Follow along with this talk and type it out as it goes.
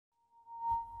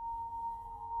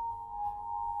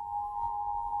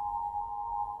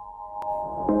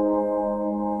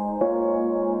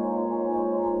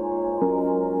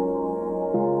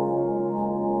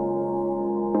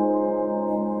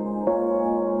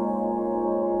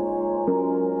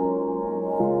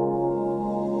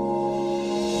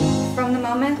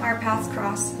moment our paths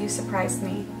crossed, you surprised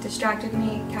me, distracted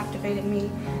me, captivated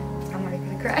me. I'm already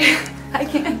gonna cry. I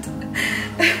can't.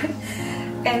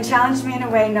 And challenged me in a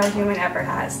way no human ever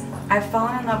has. I've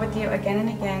fallen in love with you again and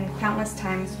again, countless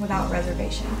times without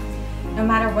reservation. No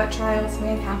matter what trials we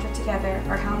encounter together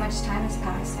or how much time has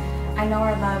passed, I know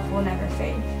our love will never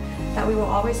fade, that we will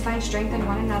always find strength in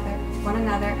one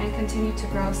another and continue to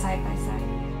grow side by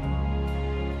side.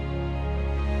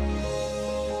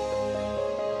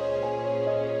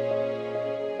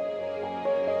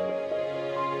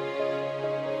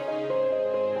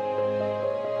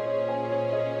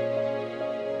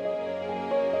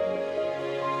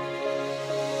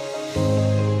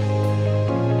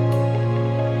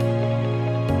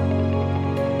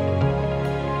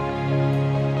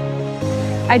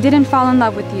 I didn't fall in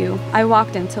love with you, I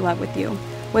walked into love with you,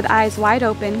 with eyes wide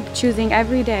open, choosing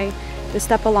every day the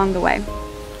step along the way.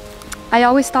 I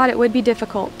always thought it would be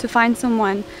difficult to find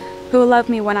someone who will love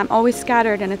me when I'm always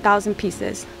scattered in 1,000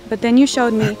 pieces, but then you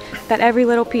showed me that every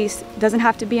little piece doesn't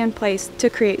have to be in place to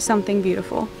create something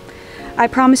beautiful. I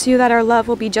promise you that our love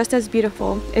will be just as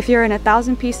beautiful if you're in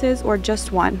 1,000 pieces or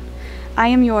just one. I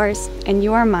am yours and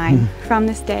you are mine from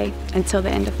this day until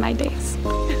the end of my days.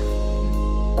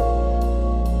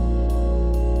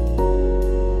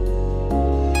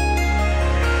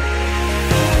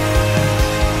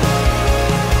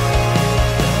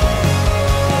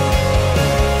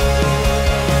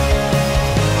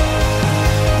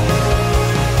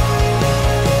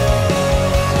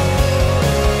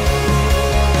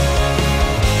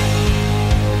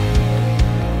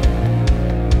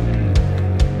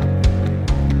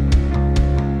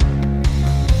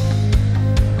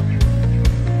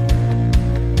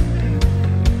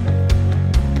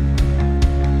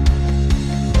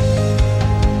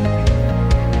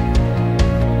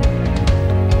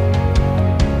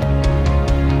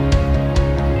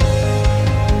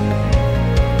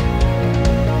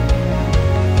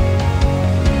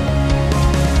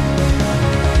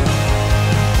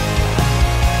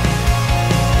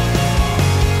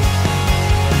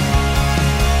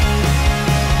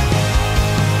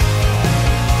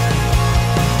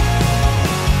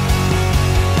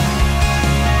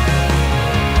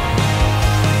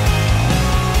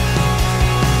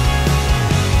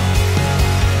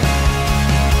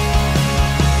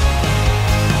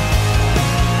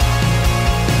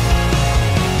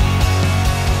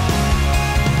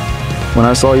 When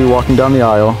I saw you walking down the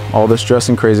aisle, all the stress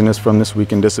and craziness from this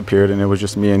weekend disappeared and it was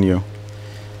just me and you.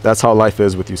 That's how life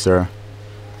is with you, Sarah.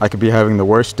 I could be having the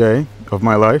worst day of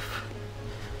my life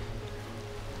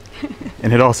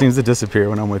and it all seems to disappear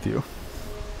when I'm with you.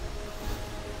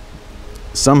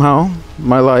 Somehow,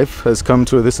 my life has come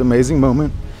to this amazing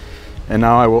moment and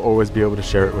now I will always be able to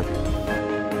share it with you.